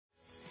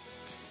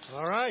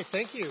All right,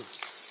 thank you.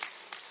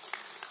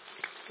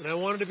 And I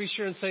wanted to be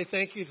sure and say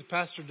thank you to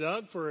Pastor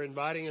Doug for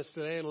inviting us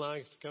today and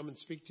allowing us to come and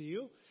speak to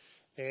you.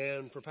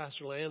 And for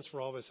Pastor Lance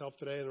for all of his help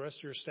today and the rest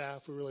of your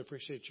staff. We really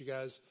appreciate you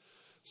guys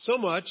so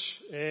much.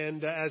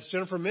 And as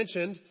Jennifer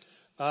mentioned,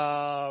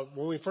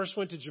 when we first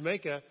went to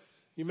Jamaica,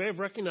 you may have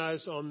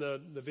recognized on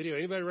the video.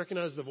 Anybody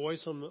recognize the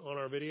voice on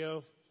our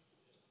video?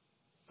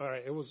 All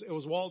right, it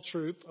was Walt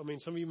Troop. I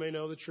mean, some of you may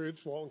know the Troops.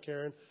 Walt and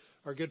Karen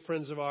are good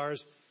friends of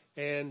ours.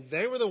 And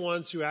they were the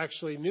ones who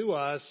actually knew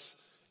us.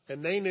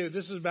 And they knew,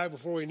 this is back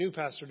before we knew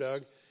Pastor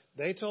Doug.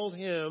 They told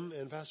him,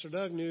 and Pastor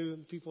Doug knew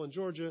people in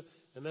Georgia,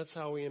 and that's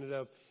how we ended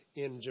up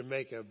in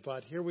Jamaica.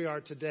 But here we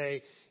are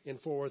today in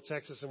Fort Worth,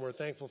 Texas, and we're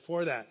thankful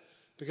for that.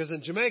 Because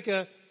in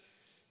Jamaica,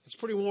 it's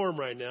pretty warm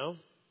right now.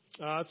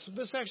 This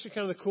is actually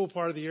kind of the cool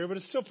part of the year, but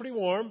it's still pretty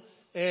warm.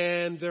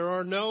 And there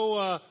are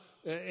no,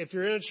 if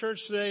you're in a church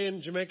today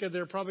in Jamaica,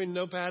 there are probably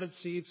no padded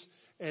seats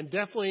and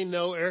definitely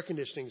no air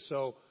conditioning.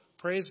 So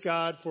praise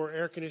God for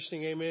air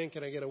conditioning. Amen.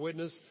 Can I get a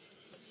witness?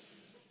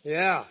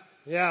 Yeah.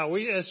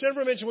 We, as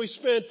Jennifer mentioned, we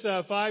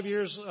spent 5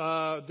 years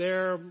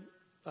there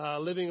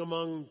living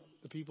among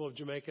the people of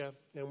Jamaica,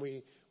 and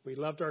we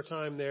loved our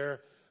time there.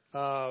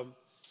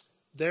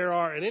 There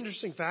are an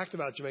interesting fact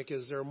about Jamaica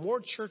is there are more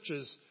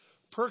churches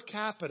per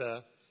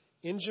capita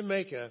in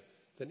Jamaica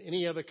than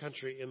any other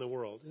country in the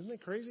world. Isn't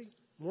that crazy?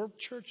 More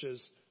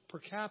churches per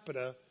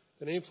capita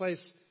than any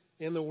place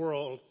in the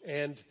world.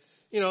 And,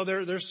 you know,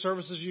 their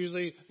services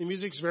usually, the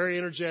music's very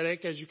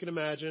energetic, as you can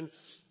imagine.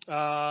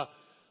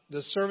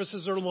 The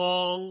services are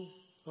long,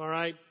 all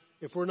right?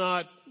 If we're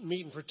not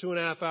meeting for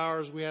 2.5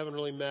 hours, we haven't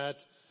really met,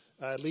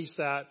 at least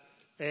that.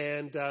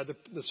 And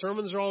the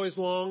sermons are always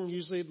long,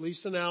 usually at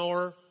least an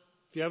hour.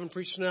 If you haven't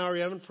preached an hour,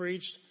 you haven't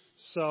preached.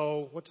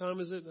 So what time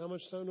is it? How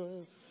much time do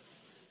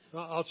I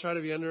have? I'll try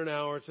to be under an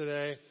hour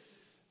today.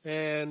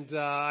 And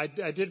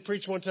I did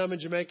preach one time in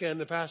Jamaica,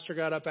 and the pastor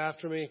got up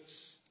after me,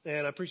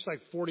 and I preached like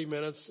 40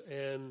 minutes,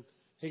 and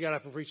he got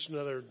up and preached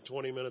another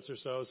 20 minutes or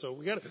so. So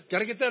we got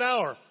to get that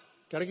hour.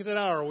 Got to get that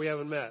hour. We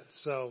haven't met.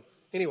 So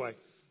anyway,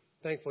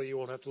 thankfully you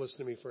won't have to listen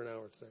to me for an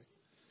hour today.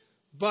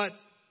 But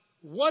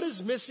what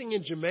is missing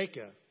in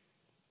Jamaica?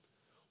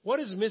 What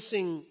is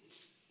missing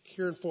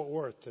here in Fort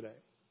Worth today?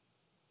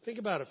 Think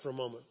about it for a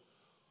moment.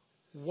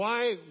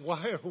 Why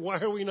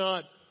are we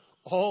not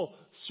all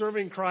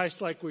serving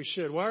Christ like we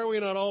should? Why are we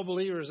not all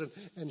believers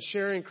and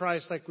sharing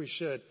Christ like we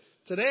should?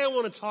 Today I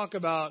want to talk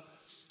about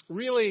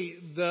really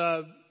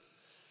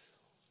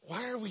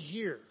why are we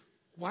here?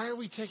 Why are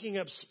we taking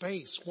up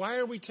space? Why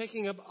are we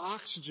taking up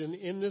oxygen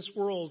in this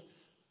world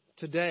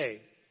today?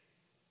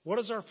 What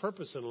is our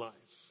purpose in life,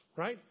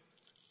 right?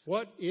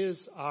 What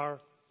is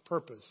our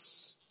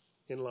purpose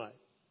in life?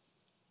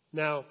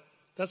 Now,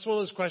 that's one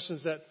of those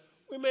questions that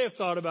we may have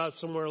thought about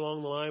somewhere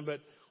along the line, but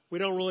we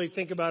don't really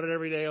think about it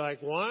every day like,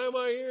 why am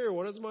I here?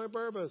 What is my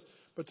purpose?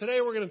 But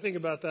today we're going to think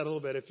about that a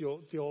little bit, if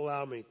you'll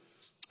allow me.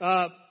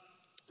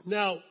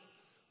 Now,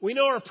 we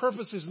know our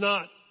purpose is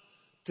not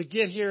to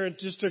get here and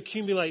just to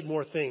accumulate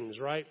more things,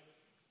 right?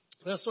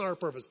 That's not our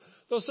purpose.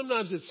 Though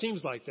sometimes it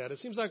seems like that. It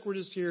seems like we're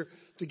just here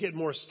to get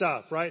more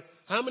stuff, right?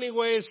 How many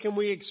ways can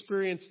we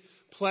experience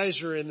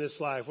pleasure in this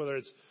life, whether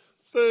it's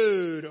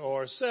food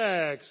or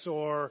sex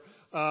or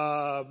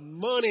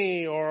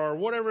money or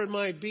whatever it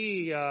might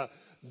be,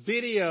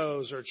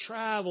 videos or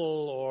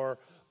travel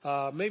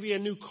or maybe a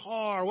new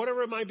car,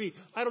 whatever it might be.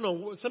 I don't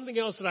know, something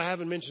else that I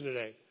haven't mentioned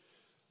today.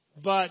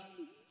 But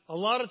a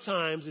lot of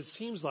times it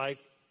seems like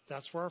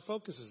that's where our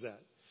focus is at.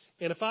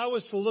 And if I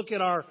was to look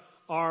at our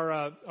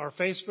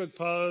Facebook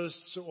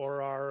posts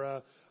or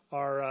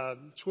our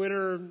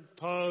Twitter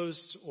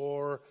posts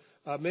or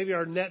maybe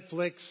our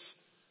Netflix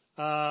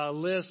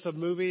list of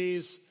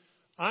movies,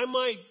 I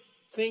might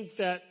think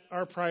that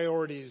our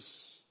priorities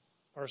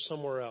are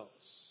somewhere else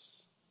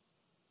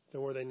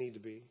than where they need to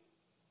be,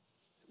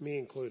 me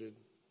included.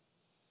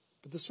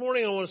 But this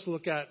morning I want us to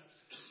look at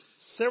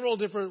several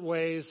different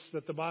ways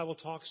that the Bible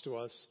talks to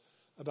us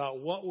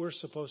about what we're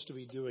supposed to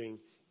be doing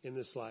in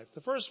this life.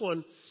 The first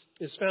one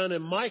is found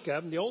in Micah,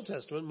 in the Old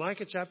Testament,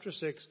 Micah chapter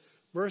 6,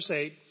 verse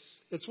 8.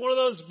 It's one of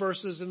those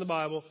verses in the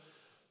Bible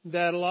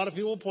that a lot of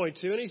people point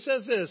to. And he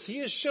says this, He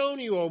has shown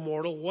you, O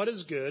mortal, what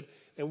is good,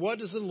 and what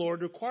does the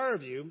Lord require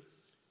of you?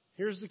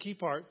 Here's the key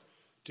part,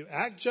 to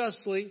act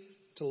justly,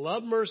 to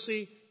love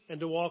mercy, and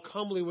to walk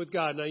humbly with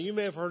God. Now, you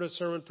may have heard a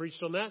sermon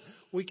preached on that.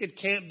 We could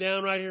camp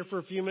down right here for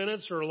a few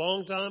minutes or a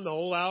long time, the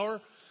whole hour.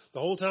 The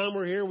whole time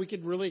we're here, we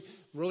could really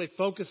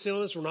focus in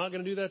on this. We're not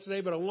going to do that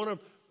today, but I want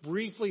to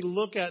briefly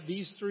look at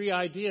these three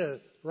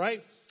ideas, right?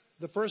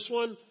 The first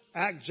one,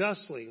 act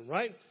justly,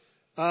 right?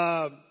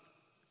 Now,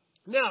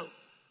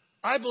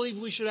 I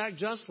believe we should act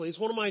justly. It's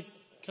one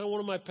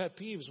of my pet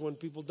peeves when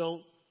people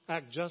don't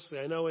act justly.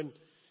 I know in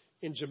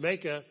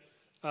Jamaica,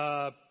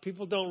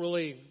 people don't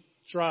really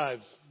drive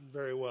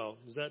very well.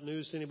 Is that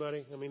news to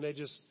anybody? I mean, they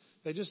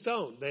just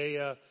don't.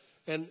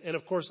 And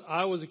of course,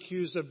 I was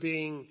accused of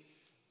being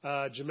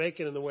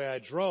Jamaican in the way I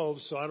drove,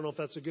 so I don't know if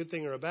that's a good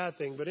thing or a bad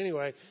thing. But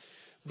anyway,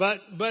 but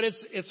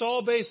it's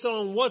all based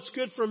on what's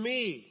good for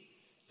me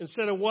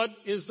instead of what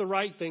is the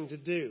right thing to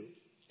do.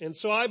 And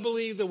so I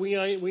believe that we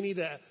need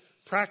to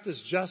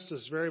practice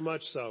justice very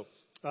much so.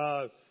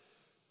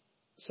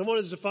 Someone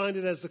has defined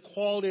it as the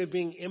quality of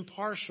being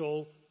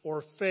impartial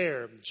or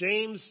fair.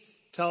 James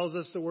tells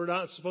us that we're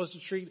not supposed to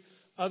treat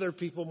other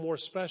people more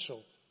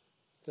special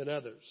than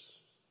others.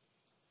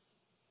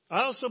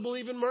 I also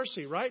believe in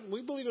mercy, right?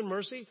 We believe in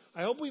mercy.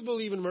 I hope we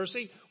believe in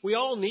mercy. We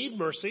all need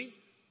mercy.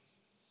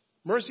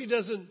 Mercy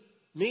doesn't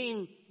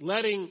mean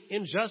letting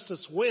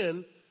injustice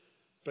win,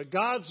 but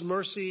God's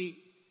mercy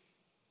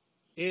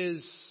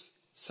is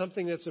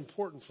something that's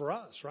important for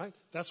us, right?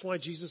 That's why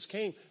Jesus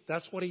came.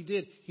 That's what he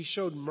did. He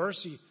showed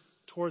mercy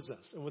towards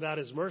us. And without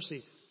his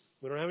mercy,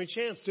 we don't have any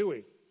chance, do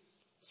we?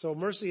 So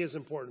mercy is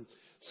important.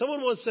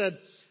 Someone once said,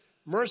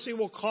 mercy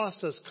will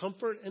cost us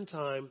comfort and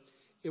time.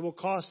 It will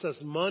cost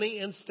us money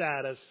and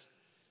status.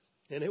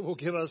 And it will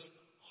give us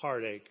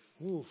heartache.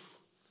 Oof.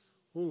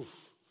 Oof.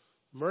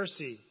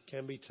 Mercy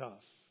can be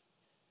tough.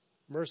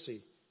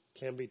 Mercy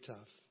can be tough.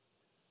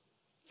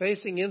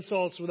 Facing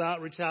insults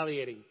without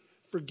retaliating.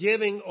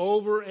 Forgiving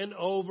over and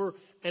over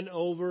and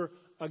over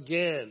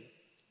again.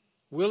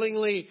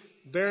 Willingly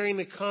bearing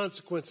the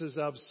consequences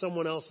of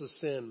someone else's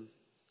sin.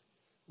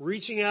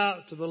 Reaching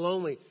out to the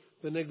lonely,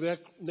 the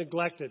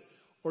neglected,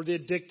 or the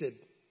addicted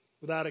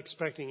without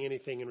expecting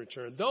anything in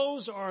return.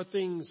 Those are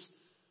things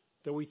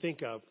that we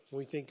think of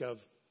when we think of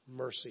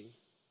mercy.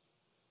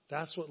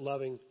 That's what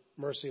loving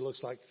mercy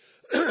looks like.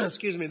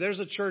 Excuse me. There's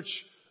a church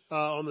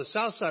on the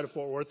south side of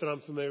Fort Worth that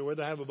I'm familiar with.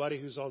 I have a buddy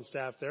who's on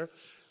staff there.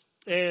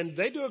 And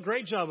they do a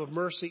great job of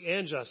mercy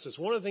and justice.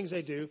 One of the things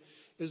they do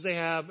is they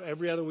have,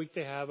 every other week,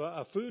 they have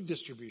a food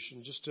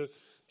distribution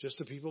just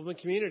to people in the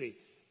community.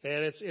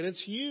 And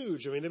it's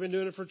huge. I mean, they've been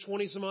doing it for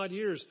 20 some odd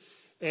years.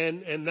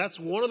 And that's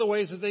one of the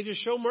ways that they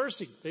just show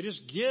mercy. They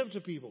just give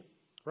to people,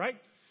 right?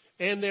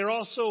 And they're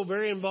also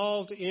very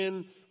involved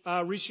in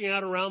reaching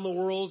out around the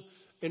world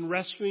and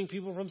rescuing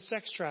people from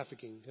sex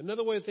trafficking.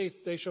 Another way that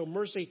they show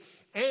mercy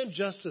and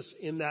justice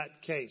in that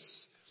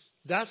case.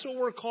 That's what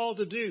we're called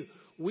to do.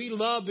 We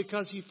love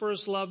because he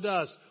first loved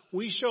us.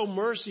 We show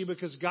mercy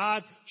because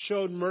God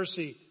showed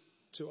mercy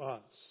to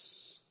us.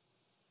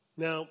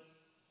 Now,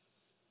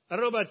 I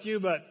don't know about you,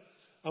 but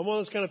I'm one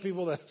of those kind of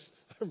people that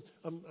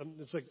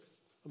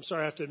I'm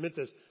sorry I have to admit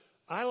this.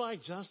 I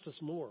like justice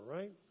more,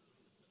 right?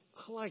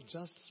 I like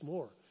justice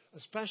more,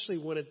 especially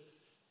when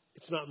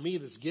it's not me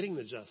that's getting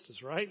the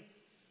justice, right?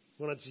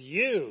 When it's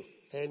you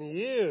and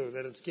you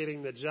that it's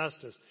getting the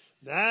justice.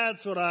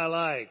 That's what I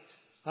like.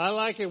 I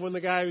like it when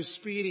the guy who's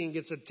speeding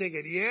gets a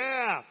ticket.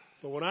 Yeah.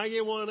 But when I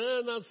get one,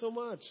 not so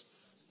much.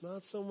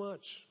 Not so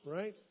much,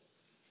 right?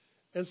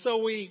 And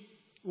so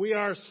we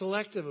are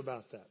selective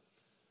about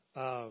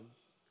that.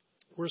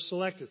 We're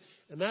selective.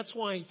 And that's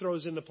why he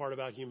throws in the part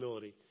about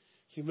humility.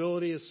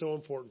 Humility is so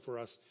important for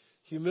us.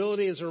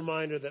 Humility is a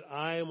reminder that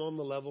I am on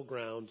the level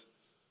ground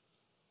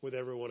with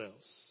everyone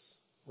else.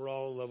 We're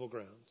all on level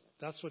ground.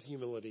 That's what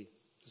humility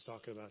is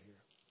talking about here.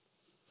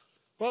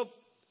 Well,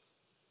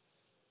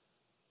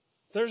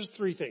 there's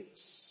three things.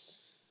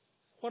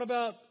 What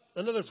about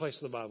another place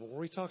in the Bible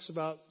where he talks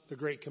about the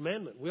Great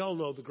Commandment? We all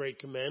know the Great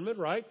Commandment,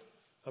 right?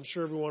 I'm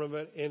sure every one of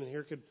it in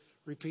here could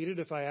repeat it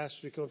if I asked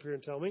you to come up here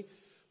and tell me.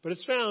 But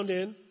it's found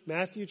in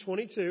Matthew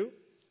 22.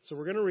 So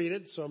we're going to read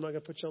it, so I'm not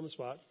going to put you on the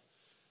spot.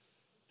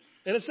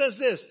 And it says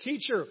this,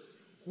 Teacher,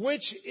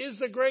 which is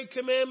the great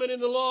commandment in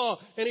the law?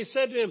 And he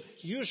said to him,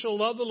 You shall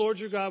love the Lord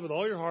your God with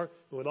all your heart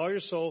and with all your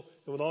soul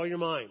and with all your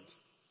mind.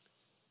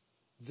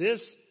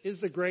 This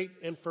is the great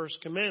and first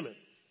commandment.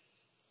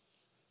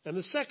 And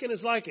the second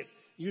is like it.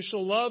 You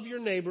shall love your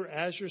neighbor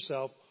as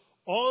yourself.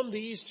 On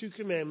these two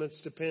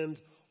commandments depend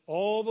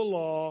all the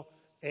law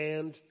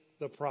and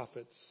the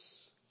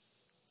prophets.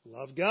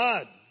 Love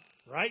God,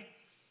 right?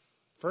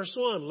 First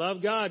one,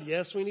 love God.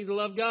 Yes, we need to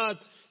love God.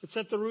 It's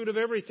at the root of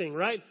everything,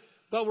 right?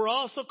 But we're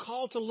also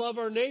called to love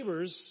our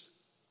neighbors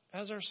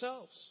as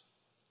ourselves.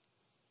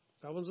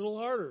 That one's a little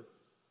harder.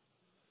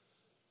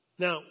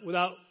 Now,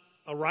 without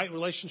a right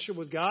relationship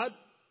with God,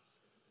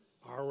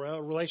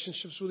 our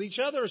relationships with each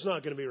other is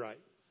not going to be right.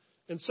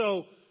 And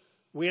so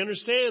we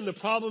understand the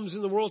problems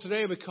in the world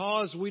today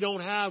because we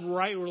don't have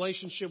right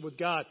relationship with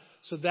God.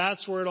 So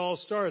that's where it all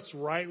starts,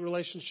 right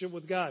relationship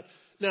with God.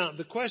 Now,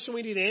 the question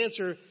we need to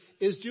answer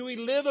is, do we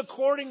live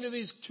according to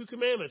these two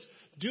commandments?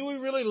 Do we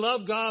really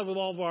love God with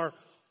all of our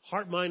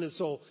heart, mind, and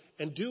soul?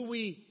 And do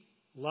we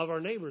love our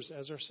neighbors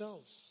as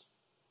ourselves?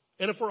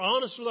 And if we're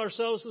honest with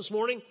ourselves this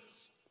morning,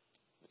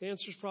 the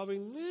answer is probably,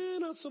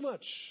 not so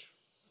much.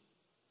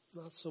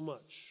 Not so much.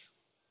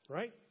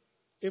 Right?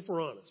 If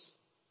we're honest.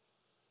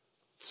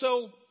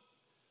 So,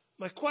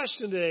 my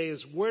question today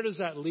is, where does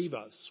that leave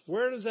us?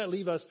 Where does that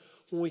leave us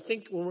when we're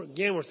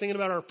thinking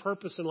about our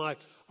purpose in life,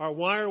 our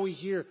why are we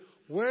here?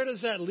 Where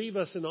does that leave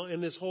us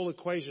in this whole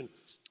equation?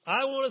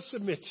 I want to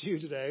submit to you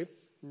today,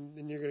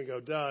 and you're going to go,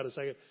 duh, in a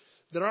second,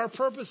 that our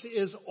purpose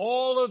is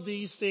all of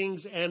these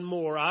things and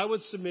more. I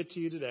would submit to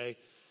you today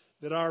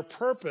that our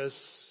purpose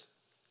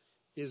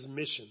is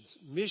missions.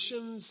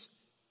 Missions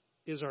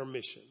is our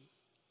mission.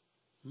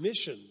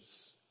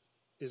 Missions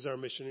is our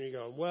mission. And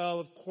you're going, well,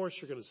 of course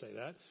you're going to say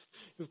that.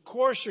 Of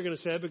course you're going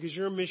to say it because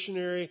you're a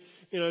missionary,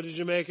 to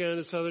Jamaica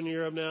and to Southern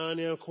Europe now. And,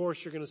 of course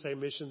you're going to say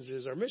missions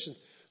is our mission.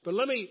 But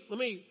let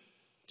me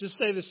just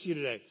say this to you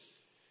today.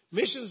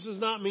 Missions does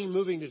not mean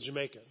moving to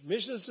Jamaica.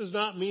 Missions does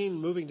not mean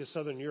moving to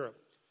Southern Europe.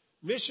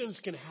 Missions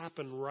can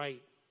happen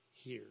right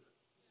here.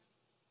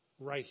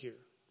 Right here.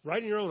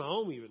 Right in your own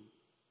home even.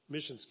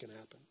 Missions can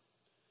happen.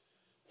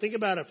 Think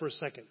about it for a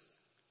second.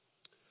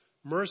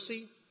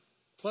 Mercy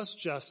plus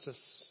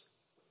justice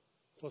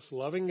plus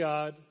loving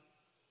God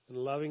and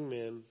loving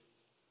men,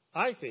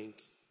 I think,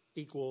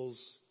 equals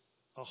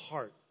a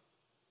heart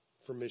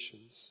for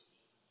missions.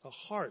 A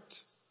heart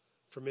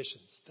for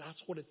missions.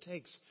 That's what it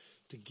takes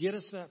to get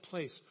us to that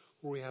place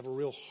where we have a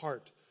real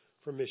heart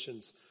for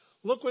missions.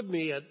 Look with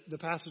me at the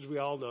passage we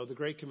all know, the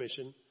Great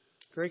Commission.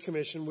 Great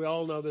Commission, we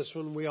all know this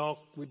one. We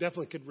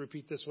definitely could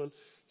repeat this one.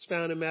 It's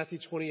found in Matthew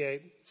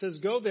 28. It says,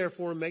 "Go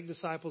therefore and make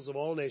disciples of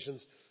all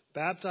nations,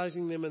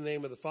 baptizing them in the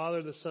name of the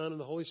Father, the Son, and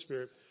the Holy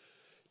Spirit,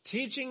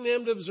 teaching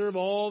them to observe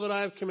all that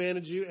I have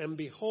commanded you, and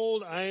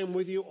behold, I am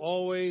with you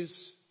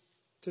always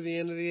to the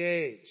end of the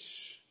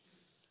age."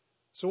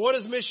 So what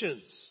is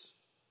missions?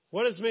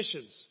 What is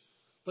missions?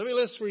 Let me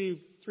list for you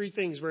 3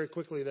 things very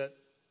quickly that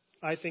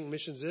I think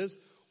missions is.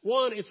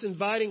 1, it's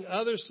inviting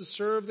others to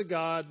serve the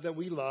God that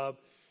we love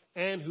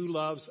and who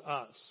loves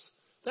us.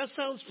 That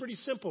sounds pretty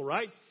simple,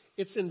 right?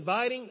 It's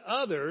inviting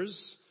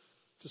others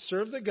to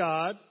serve the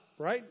God,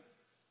 right,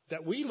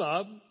 that we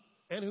love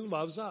and who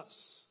loves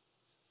us.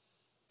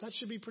 That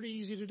should be pretty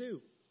easy to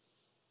do.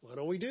 Why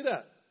don't we do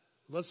that?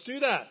 Let's do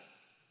that.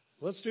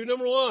 Let's do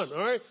number 1, all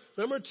right?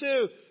 Number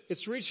 2,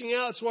 it's reaching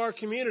out to our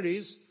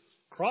communities,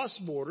 cross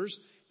borders,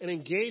 and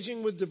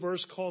engaging with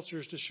diverse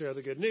cultures to share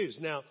the good news.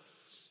 Now,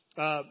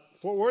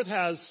 Fort Worth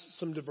has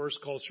some diverse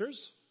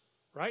cultures,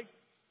 right?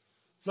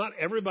 Not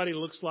everybody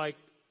looks like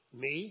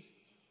me,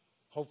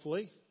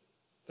 hopefully,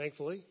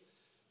 thankfully.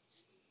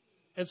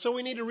 And so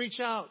we need to reach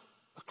out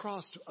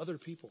across to other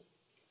people.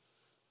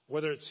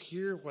 Whether it's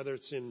here, whether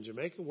it's in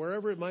Jamaica,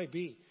 wherever it might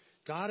be.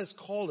 God has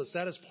called us.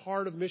 That is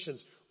part of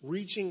missions.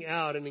 Reaching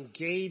out and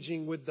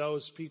engaging with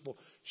those people.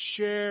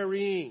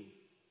 Sharing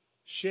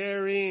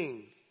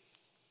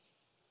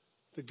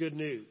the good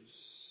news.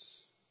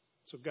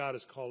 That's what God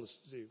has called us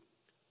to do.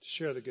 To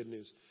share the good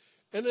news.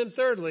 And then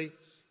thirdly,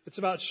 it's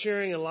about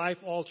sharing a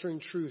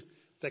life-altering truth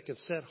that can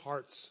set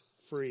hearts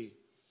free.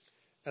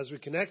 As we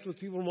connect with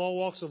people from all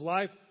walks of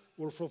life,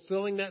 we're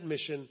fulfilling that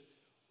mission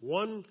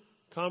one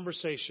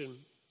conversation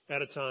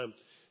at a time.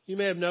 You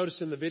may have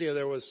noticed in the video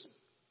there was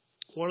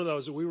one of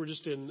those. We were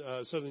just in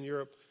Southern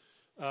Europe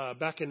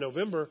back in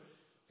November,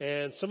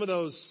 and some of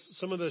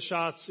the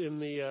shots in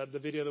the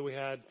video that we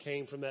had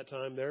came from that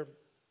time there.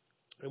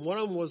 And one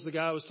of them was the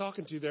guy I was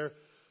talking to there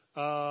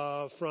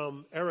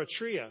from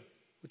Eritrea,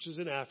 which is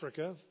in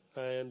Africa.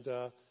 And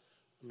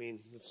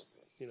it's,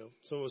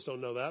 some of us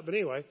don't know that, but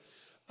anyway,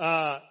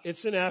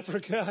 it's in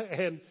Africa.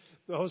 And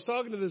I was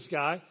talking to this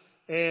guy,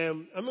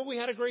 and we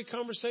had a great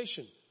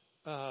conversation.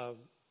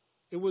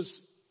 It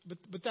was,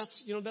 but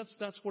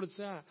that's what it's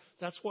at.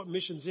 That's what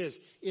missions is.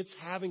 It's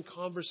having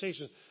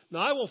conversations. Now,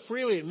 I will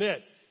freely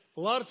admit,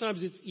 a lot of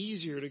times it's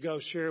easier to go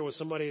share with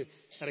somebody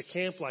at a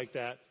camp like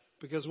that,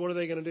 because what are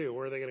they going to do?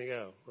 Where are they going to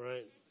go,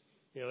 right?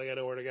 They got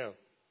nowhere to go.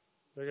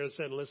 They're going to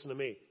sit and listen to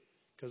me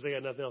because they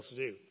got nothing else to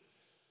do.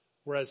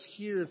 Whereas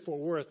here in Fort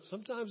Worth,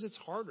 sometimes it's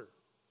harder.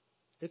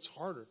 It's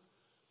harder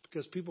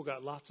because people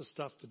got lots of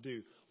stuff to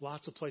do,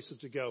 lots of places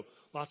to go,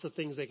 lots of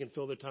things they can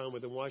fill their time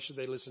with, and why should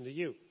they listen to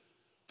you?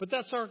 But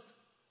that's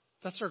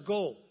our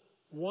goal,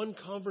 one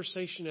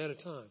conversation at a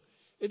time.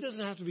 It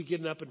doesn't have to be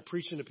getting up and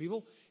preaching to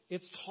people.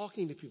 It's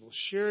talking to people,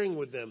 sharing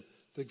with them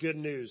the good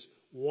news,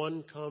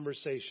 one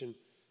conversation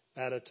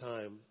at a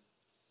time.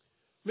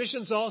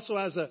 Missions also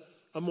has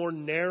a more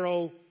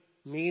narrow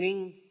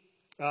meaning.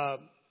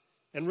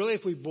 And really,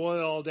 if we boil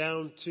it all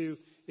down to,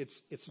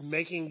 it's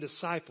making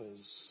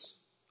disciples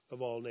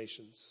of all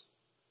nations.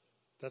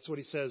 That's what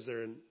he says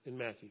there in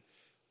Matthew.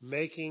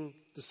 Making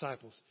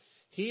disciples.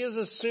 He is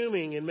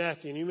assuming in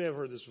Matthew, and you may have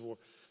heard this before,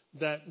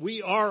 that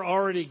we are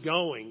already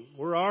going.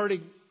 We're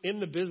already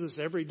in the business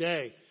every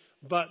day.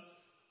 But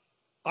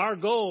our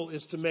goal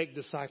is to make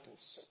disciples.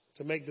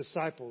 To make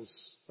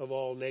disciples of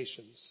all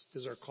nations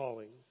is our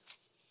calling.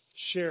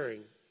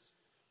 Sharing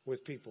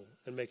with people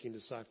and making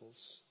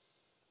disciples.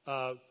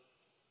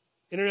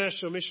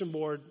 International Mission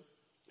Board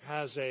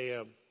has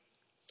a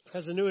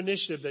new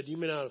initiative that you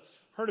may not have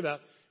heard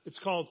about. It's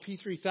called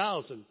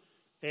P3000,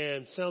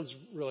 and sounds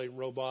really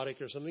robotic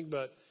or something,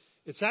 but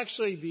it's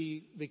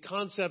actually the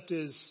concept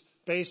is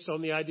based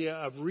on the idea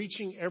of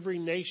reaching every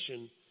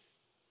nation,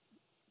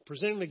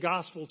 presenting the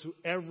gospel to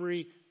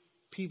every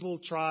people,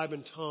 tribe,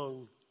 and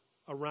tongue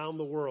around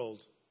the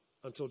world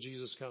until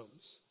Jesus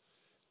comes.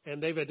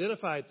 And they've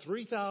identified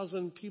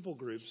 3,000 people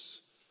groups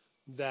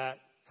that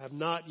have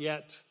not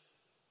yet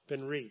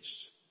been reached.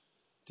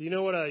 Do you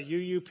know what a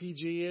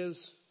UUPG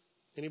is?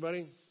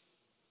 Anybody?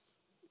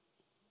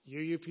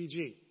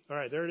 UUPG. All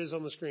right, there it is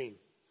on the screen.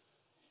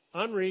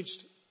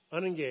 Unreached,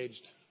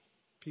 unengaged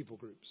people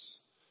groups.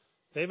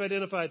 They've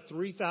identified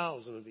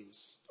 3,000 of these,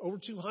 over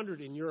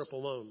 200 in Europe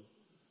alone.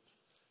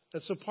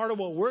 And so part of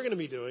what we're going to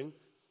be doing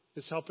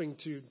is helping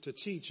to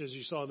teach, as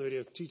you saw in the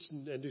video, teach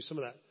and do some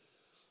of that.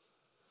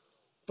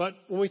 But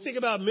when we think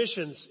about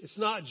missions, it's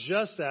not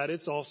just that,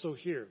 it's also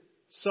here.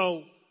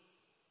 So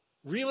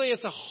really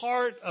at the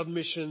heart of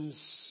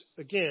missions,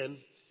 again,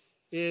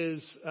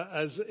 is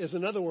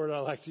another word I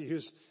like to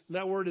use, and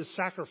that word is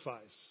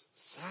sacrifice.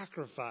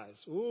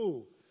 Sacrifice.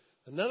 Ooh,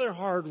 another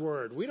hard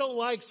word. We don't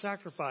like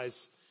sacrifice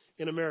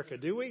in America,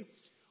 do we?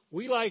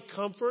 We like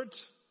comfort.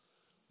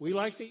 We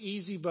like the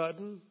easy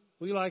button.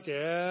 We like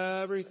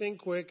everything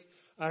quick.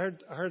 I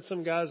heard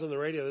some guys on the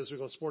radio this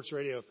week on sports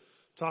radio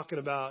talking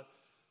about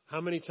how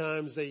many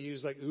times they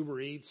use like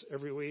Uber Eats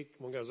every week.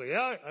 One guy's like,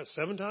 yeah,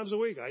 7 times a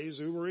week I use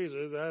Uber Eats.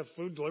 I have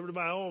food delivered to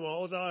my home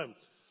all the time.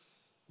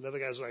 Another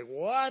guy's like,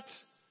 what?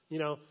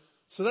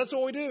 So that's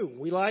what we do.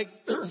 We like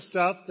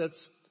stuff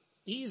that's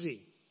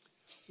easy.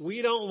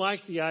 We don't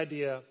like the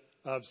idea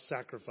of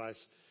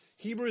sacrifice.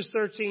 Hebrews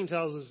 13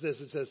 tells us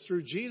this. It says,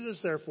 through Jesus,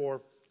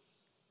 therefore,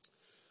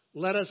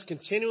 let us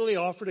continually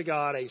offer to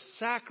God a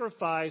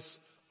sacrifice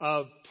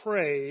of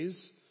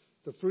praise,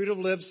 the fruit of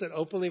lips that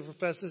openly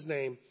profess His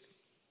name.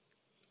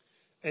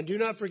 And do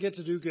not forget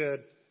to do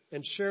good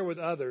and share with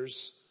others,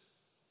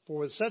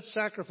 for with such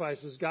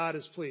sacrifices God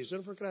is pleased.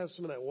 Jennifer, can I have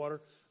some of that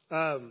water?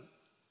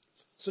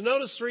 So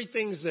notice 3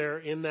 things there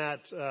in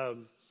that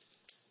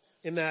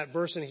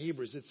verse in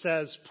Hebrews. It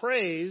says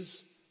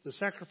praise, the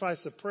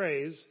sacrifice of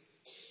praise.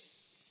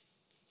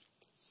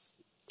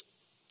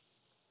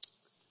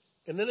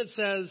 And then it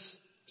says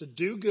to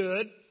do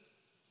good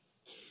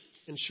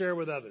and share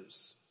with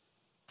others.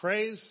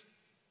 Praise,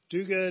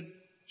 do good,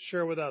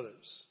 share with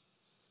others.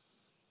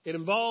 It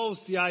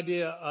involves the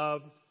idea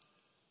of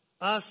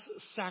us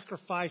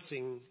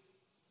sacrificing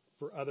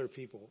for other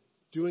people.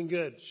 Doing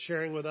good,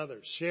 sharing with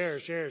others.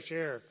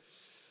 Share.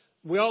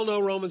 We all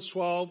know Romans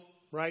 12,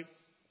 right?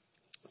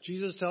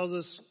 Jesus tells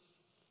us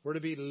we're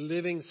to be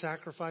living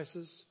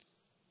sacrifices.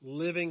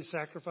 Living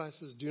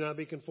sacrifices. Do not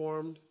be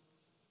conformed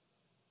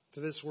to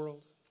this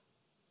world.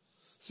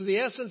 So the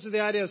essence of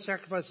the idea of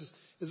sacrifices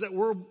is that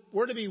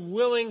we're to be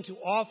willing to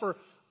offer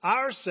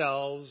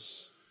ourselves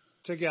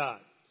to God.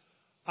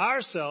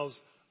 Ourselves,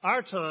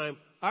 our time,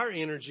 our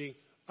energy,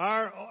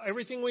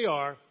 everything we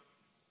are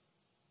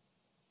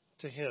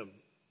to Him.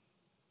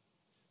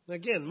 And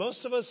again,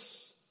 most of us,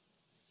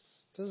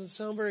 doesn't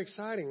sound very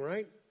exciting,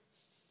 right?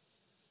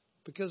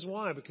 Because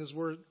why? Because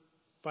we're,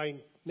 by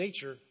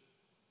nature,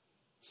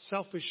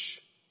 selfish.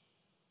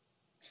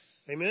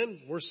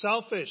 Amen? We're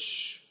selfish.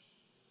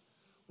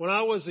 When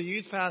I was a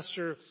youth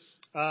pastor,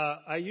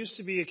 I used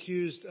to be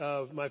accused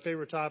of my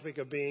favorite topic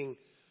of being,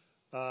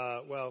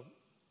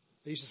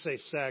 they used to say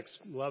sex,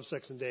 love,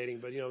 sex, and dating,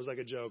 but, it was like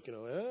a joke,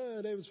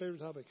 David's favorite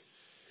topic.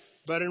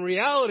 But in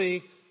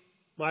reality,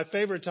 my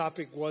favorite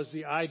topic was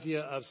the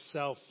idea of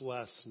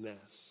selflessness,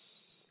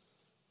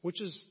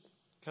 which is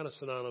kind of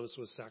synonymous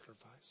with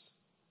sacrifice.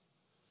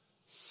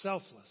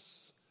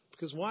 Selfless.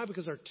 Because why?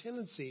 Because our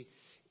tendency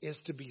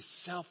is to be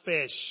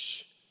selfish.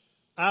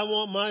 I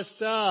want my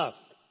stuff.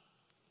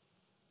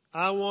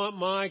 I want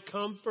my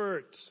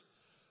comfort.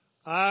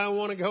 I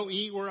want to go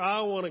eat where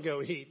I want to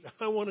go eat.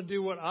 I want to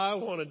do what I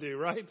want to do,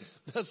 right?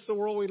 That's the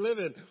world we live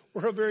in.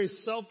 We're a very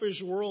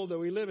selfish world that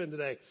we live in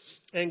today.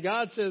 And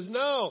God says,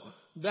 no,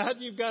 that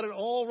you've got it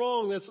all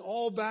wrong. That's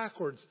all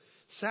backwards.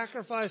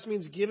 Sacrifice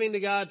means giving to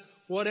God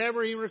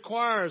whatever He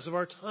requires of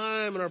our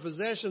time and our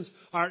possessions,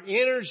 our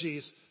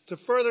energies to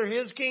further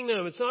His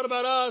kingdom. It's not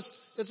about us.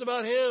 It's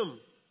about Him.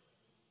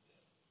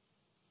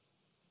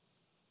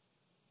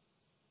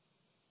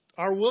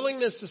 Our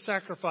willingness to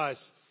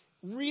sacrifice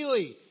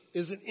really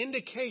is an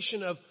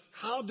indication of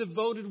how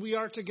devoted we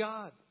are to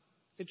God.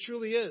 It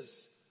truly is.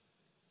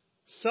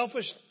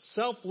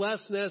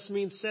 Selflessness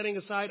means setting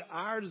aside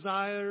our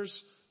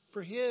desires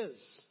for His.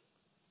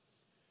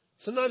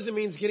 Sometimes it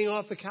means getting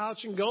off the couch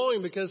and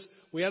going because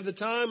we have the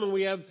time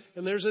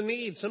and there's a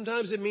need.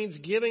 Sometimes it means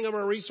giving of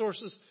our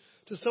resources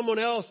to someone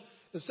else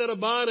instead of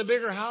buying a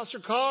bigger house or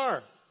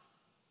car.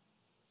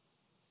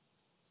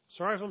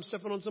 Sorry if I'm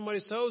stepping on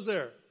somebody's toes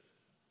there.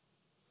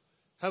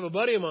 I have a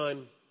buddy of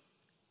mine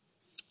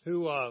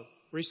who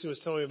recently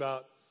was telling me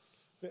about,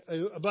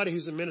 a buddy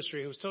who's in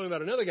ministry, who was telling me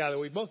about another guy that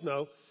we both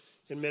know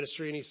in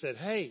ministry, and he said,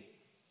 hey,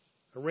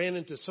 I ran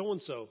into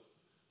so-and-so.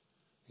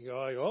 I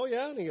go, oh,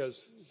 yeah? And he goes,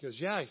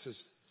 yeah. He says,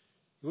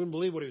 you wouldn't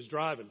believe what he was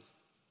driving.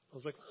 I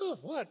was like, huh,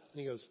 what? And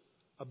he goes,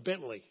 a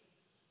Bentley.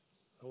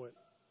 I went,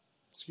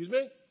 excuse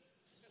me?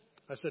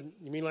 I said,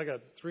 you mean like a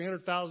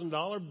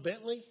 $300,000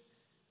 Bentley?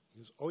 He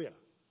goes, oh, yeah.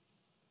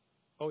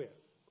 Oh, yeah.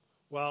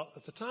 Well,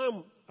 at the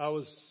time I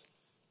was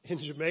in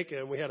Jamaica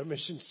and we had a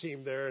mission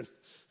team there, and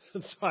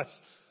so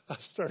I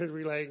started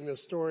relaying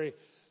this story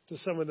to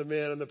some of the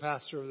men and the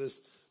pastor of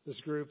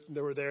this group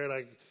that were there,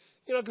 and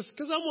because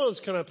I'm one of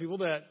those kind of people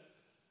that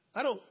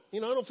I don't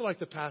feel like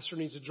the pastor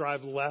needs to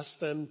drive less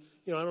than,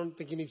 I don't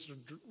think he needs to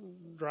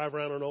drive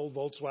around an old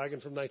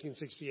Volkswagen from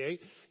 1968.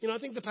 I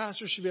think the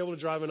pastor should be able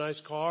to drive a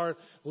nice car,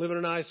 live in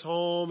a nice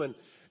home, and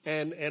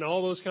and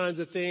all those kinds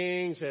of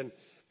things, and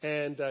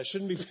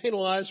shouldn't be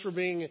penalized for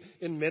being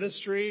in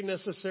ministry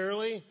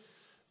necessarily.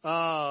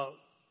 So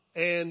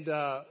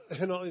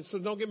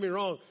don't get me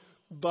wrong,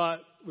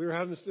 but we were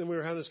having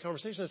this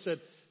conversation. I said,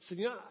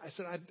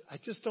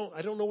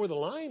 I don't know where the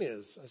line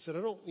is. I said,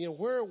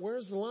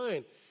 where's the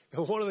line?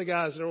 And one of the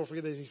guys, I won't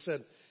forget this, he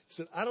said,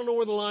 I don't know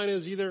where the line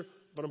is either,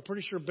 but I'm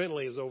pretty sure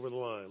Bentley is over the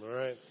line. All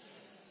right.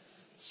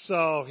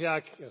 So yeah,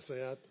 I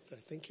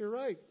think you're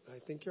right.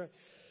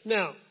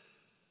 Now,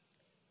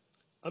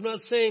 I'm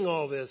not saying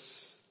all this.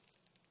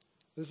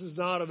 This is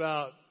not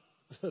about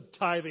a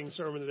tithing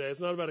sermon today.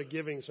 It's not about a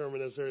giving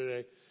sermon necessarily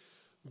today.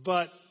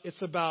 But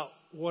it's about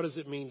what does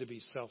it mean to be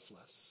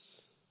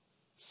selfless.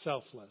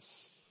 Selfless.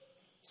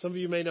 Some of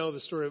you may know the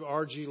story of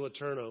R.G.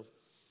 Letourneau.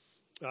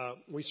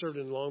 We served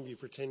in Longview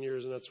for 10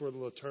 years, and that's where the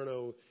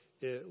Letourneau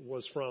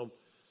was from.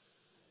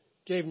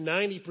 Gave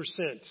 90%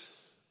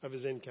 of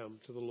his income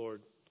to the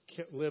Lord.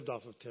 Lived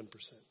off of 10%.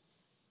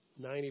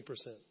 90%.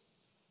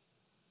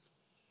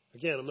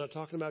 Again, I'm not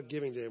talking about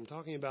giving today. I'm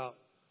talking about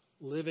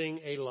living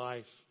a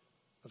life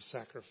of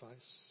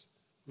sacrifice.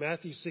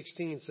 Matthew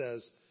 16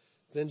 says,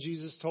 then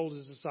Jesus told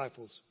his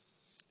disciples,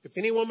 if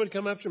anyone would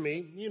come after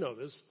me, you know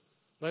this,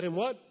 let him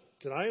what?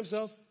 Deny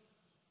himself,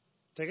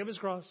 take up his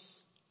cross,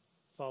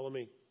 follow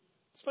me.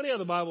 It's funny how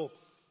the Bible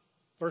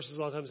verses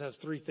a lot of times has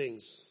three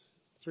things.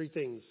 Three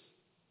things.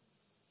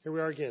 Here we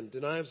are again.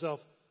 Deny himself,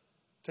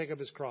 take up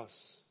his cross,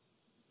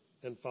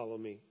 and follow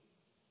me.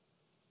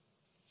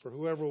 For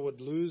whoever would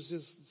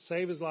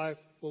save his life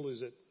will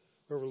lose it.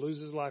 Whoever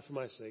loses his life for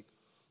my sake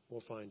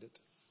will find it.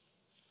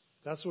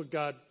 That's what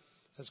God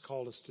has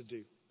called us to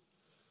do.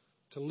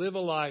 To live a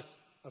life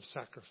of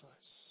sacrifice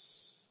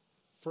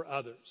for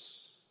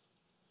others.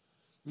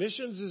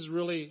 Missions is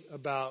really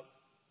about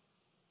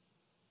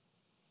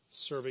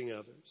serving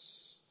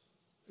others.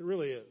 It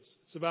really is.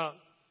 It's about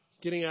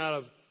getting out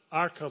of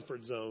our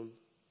comfort zone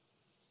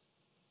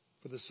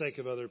for the sake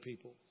of other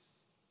people.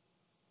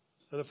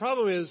 And the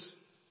problem is,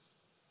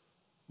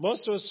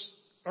 most of us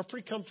are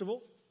pretty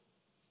comfortable.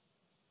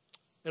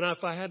 And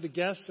if I had to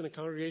guess in a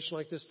congregation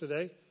like this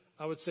today,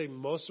 I would say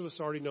most of us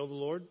already know the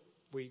Lord.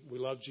 We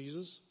love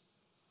Jesus.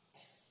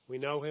 We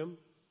know him.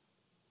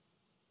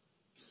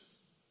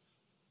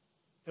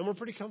 And we're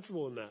pretty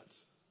comfortable in that.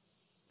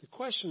 The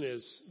question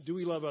is, do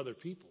we love other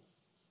people?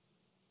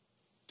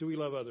 Do we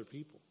love other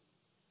people?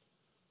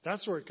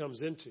 That's where it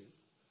comes into.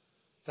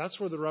 That's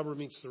where the rubber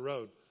meets the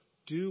road.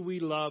 Do we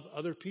love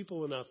other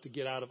people enough to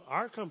get out of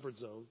our comfort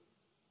zone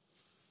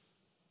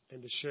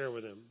and to share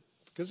with them?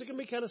 Because it can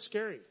be kind of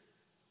scary.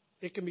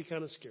 It can be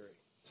kind of scary.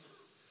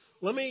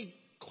 Let me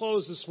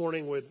close this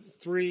morning with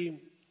three,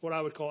 what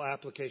I would call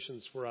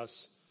applications for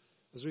us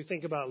as we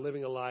think about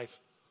living a life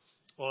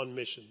on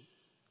mission.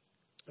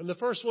 And the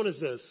first one is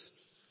this.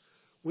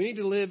 We need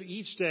to live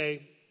each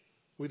day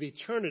with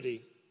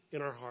eternity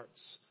in our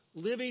hearts.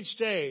 Live each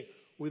day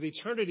with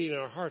eternity in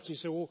our hearts. And you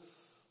say, well,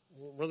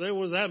 what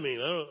does that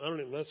mean? I don't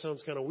even, that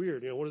sounds kind of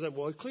weird. What does that mean?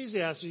 Well,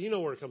 Ecclesiastes, you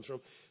know where it comes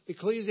from.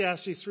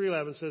 Ecclesiastes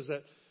 3:11 says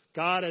that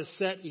God has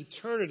set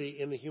eternity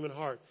in the human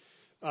heart.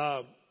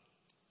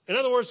 In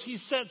other words, he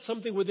set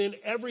something within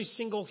every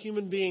single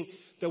human being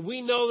that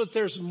we know that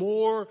there's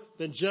more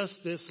than just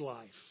this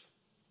life.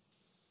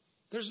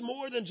 There's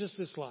more than just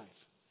this life.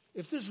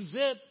 If this is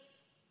it,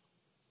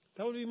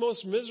 that would be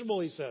most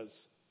miserable, he says.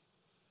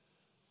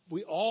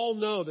 We all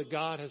know that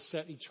God has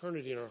set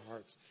eternity in our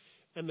hearts.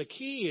 And the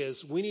key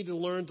is we need to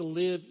learn to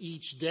live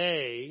each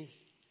day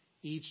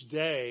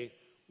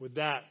with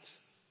that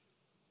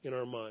in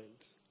our mind.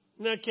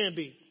 And that can't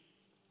be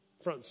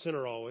front and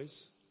center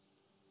always,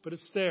 but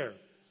it's there.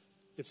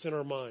 It's in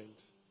our mind.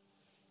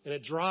 And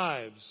it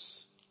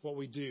drives what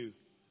we do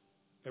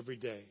every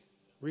day.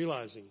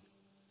 Realizing,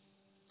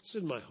 this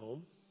is my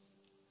home.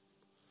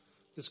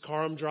 This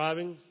car I'm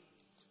driving,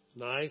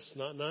 nice,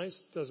 not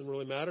nice, doesn't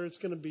really matter. It's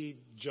going to be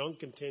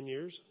junk in 10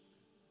 years.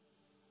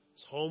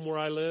 This home where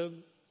I live,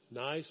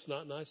 nice,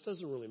 not nice,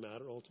 doesn't really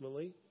matter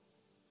ultimately.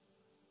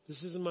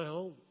 This isn't my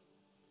home.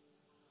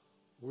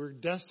 We're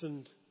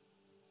destined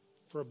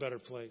for a better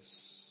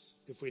place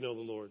if we know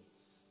the Lord.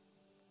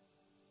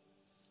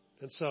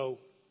 And so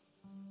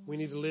we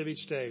need to live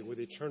each day with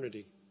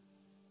eternity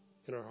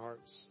in our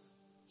hearts.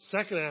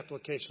 Second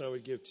application I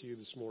would give to you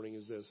this morning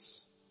is this.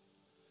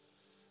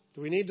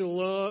 We need to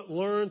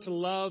learn to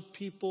love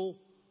people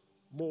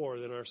more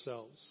than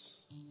ourselves.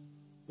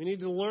 We need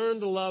to learn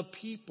to love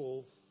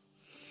people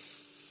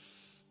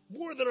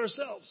more than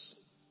ourselves.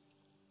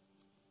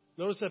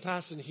 Notice that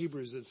passage in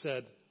Hebrews that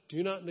said,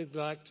 do not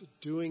neglect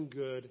doing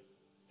good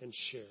and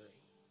sharing.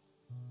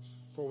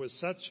 For with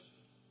such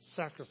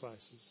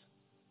sacrifices,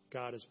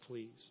 God is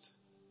pleased.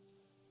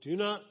 Do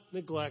not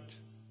neglect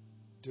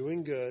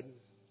doing good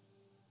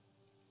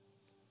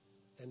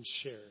and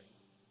sharing.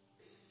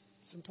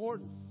 It's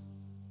important.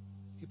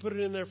 He put it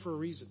in there for a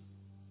reason.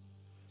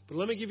 But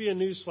let me give you a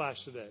news flash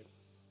today.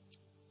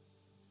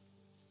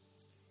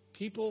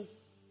 People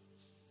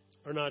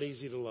are not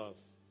easy to love.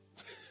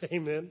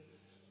 Amen.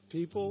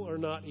 People are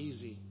not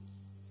easy.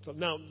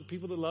 Now, the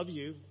people that love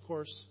you, of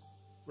course,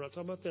 We're not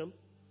talking about them.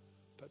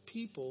 But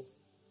people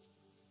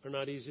are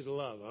not easy to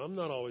love. I'm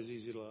not always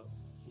easy to love.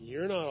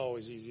 You're not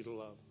always easy to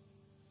love.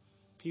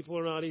 People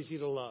are not easy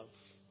to love.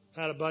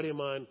 I had a buddy of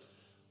mine,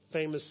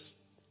 famous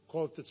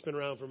quote that's been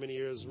around for many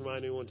years,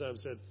 reminded me one time,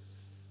 said,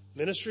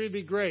 ministry would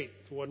be great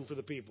if it wasn't for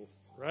the people,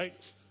 right?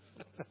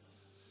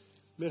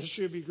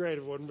 Ministry would be great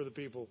if it wasn't for the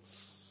people.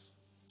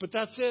 But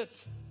that's it.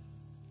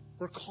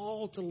 We're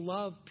called to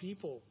love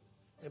people.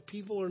 And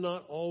people are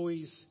not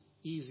always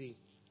easy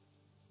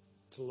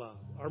to love.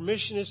 Our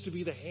mission is to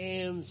be the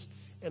hands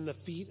and the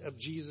feet of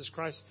Jesus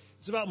Christ.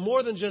 It's about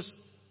more than just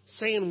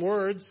saying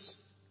words.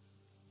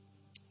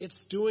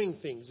 It's doing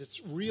things.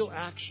 It's real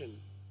action.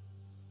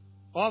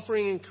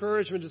 Offering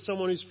encouragement to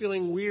someone who's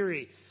feeling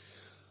weary.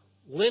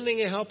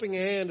 Lending a helping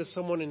hand to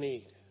someone in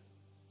need.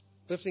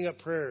 Lifting up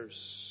prayers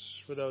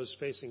for those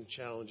facing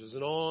challenges.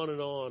 And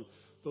on.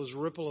 Those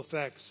ripple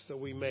effects that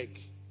we make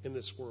in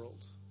this world.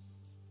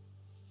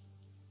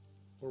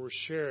 Where we're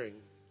sharing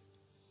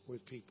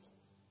with people.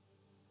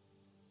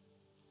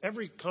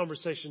 Every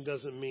conversation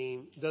doesn't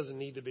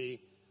need to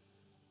be,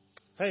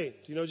 hey,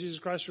 do you know Jesus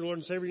Christ, your Lord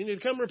and Savior? You need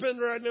to come repent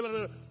right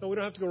now. No, we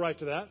don't have to go right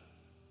to that.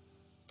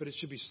 But it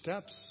should be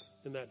steps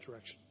in that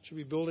direction. It should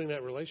be building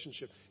that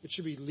relationship. It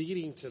should be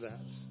leading to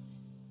that.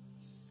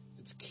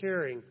 It's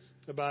caring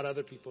about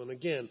other people. And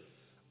again,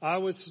 I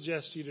would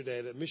suggest to you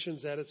today that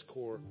missions at its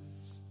core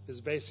is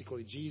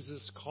basically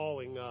Jesus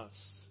calling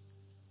us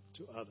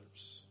to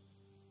others.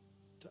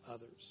 To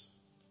others.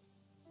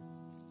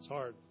 It's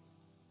hard.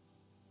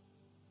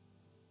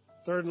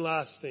 Third and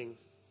last thing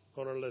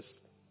on our list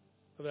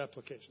of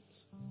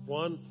applications.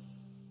 1,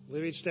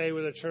 live each day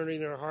with eternity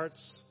in our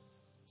hearts.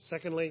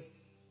 Secondly,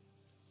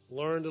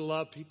 learn to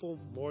love people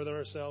more than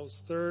ourselves.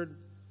 Third,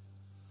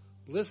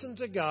 listen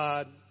to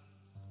God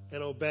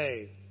and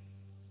obey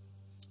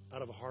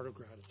out of a heart of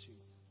gratitude.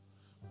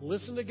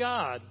 Listen to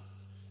God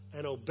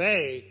and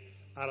obey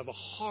out of a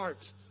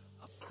heart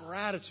of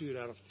gratitude,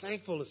 out of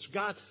thankfulness.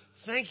 God,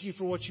 thank you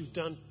for what you've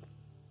done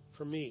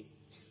for me.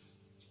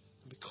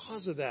 And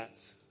because of that,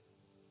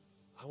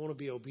 I want to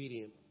be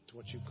obedient to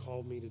what you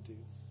called me to do.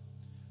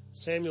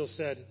 Samuel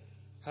said,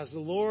 has the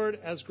Lord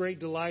as great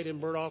delight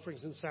in burnt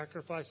offerings and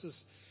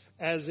sacrifices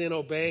as in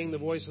obeying the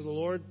voice of the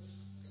Lord?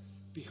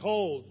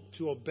 Behold,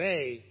 to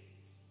obey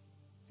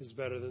is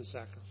better than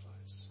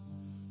sacrifice.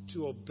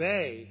 To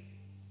obey,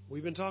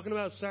 we've been talking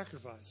about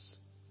sacrifice,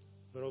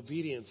 but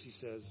obedience, he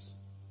says,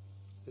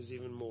 is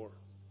even more.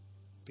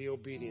 Be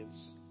obedience.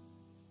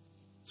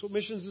 That's what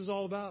missions is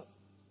all about.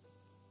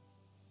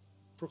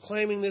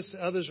 Proclaiming this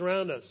to others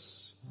around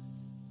us.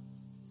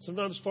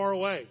 Sometimes far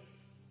away.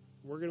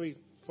 We're going to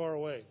be far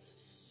away.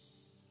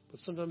 But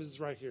sometimes it's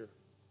right here.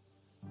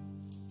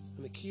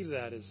 And the key to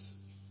that is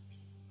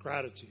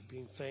gratitude,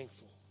 being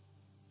thankful.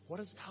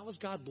 How has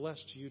God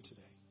blessed you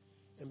today?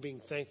 And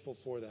being thankful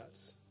for that.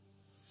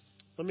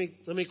 Let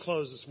me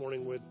close this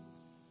morning with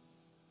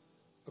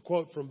a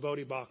quote from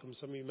Bodie Baucham.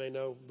 Some of you may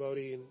know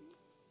Bodie, and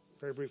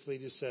very briefly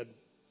he just said,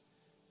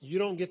 you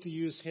don't get to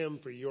use him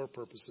for your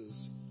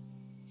purposes.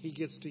 He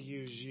gets to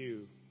use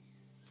you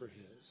for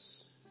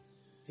his.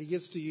 He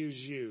gets to use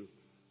you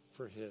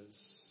for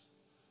his.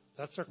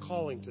 That's our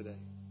calling today.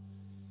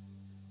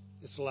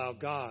 It's to allow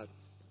God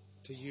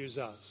to use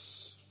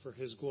us for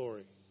his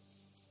glory.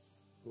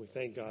 And we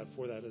thank God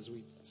for that as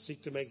we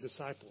seek to make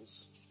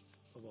disciples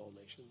of all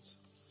nations.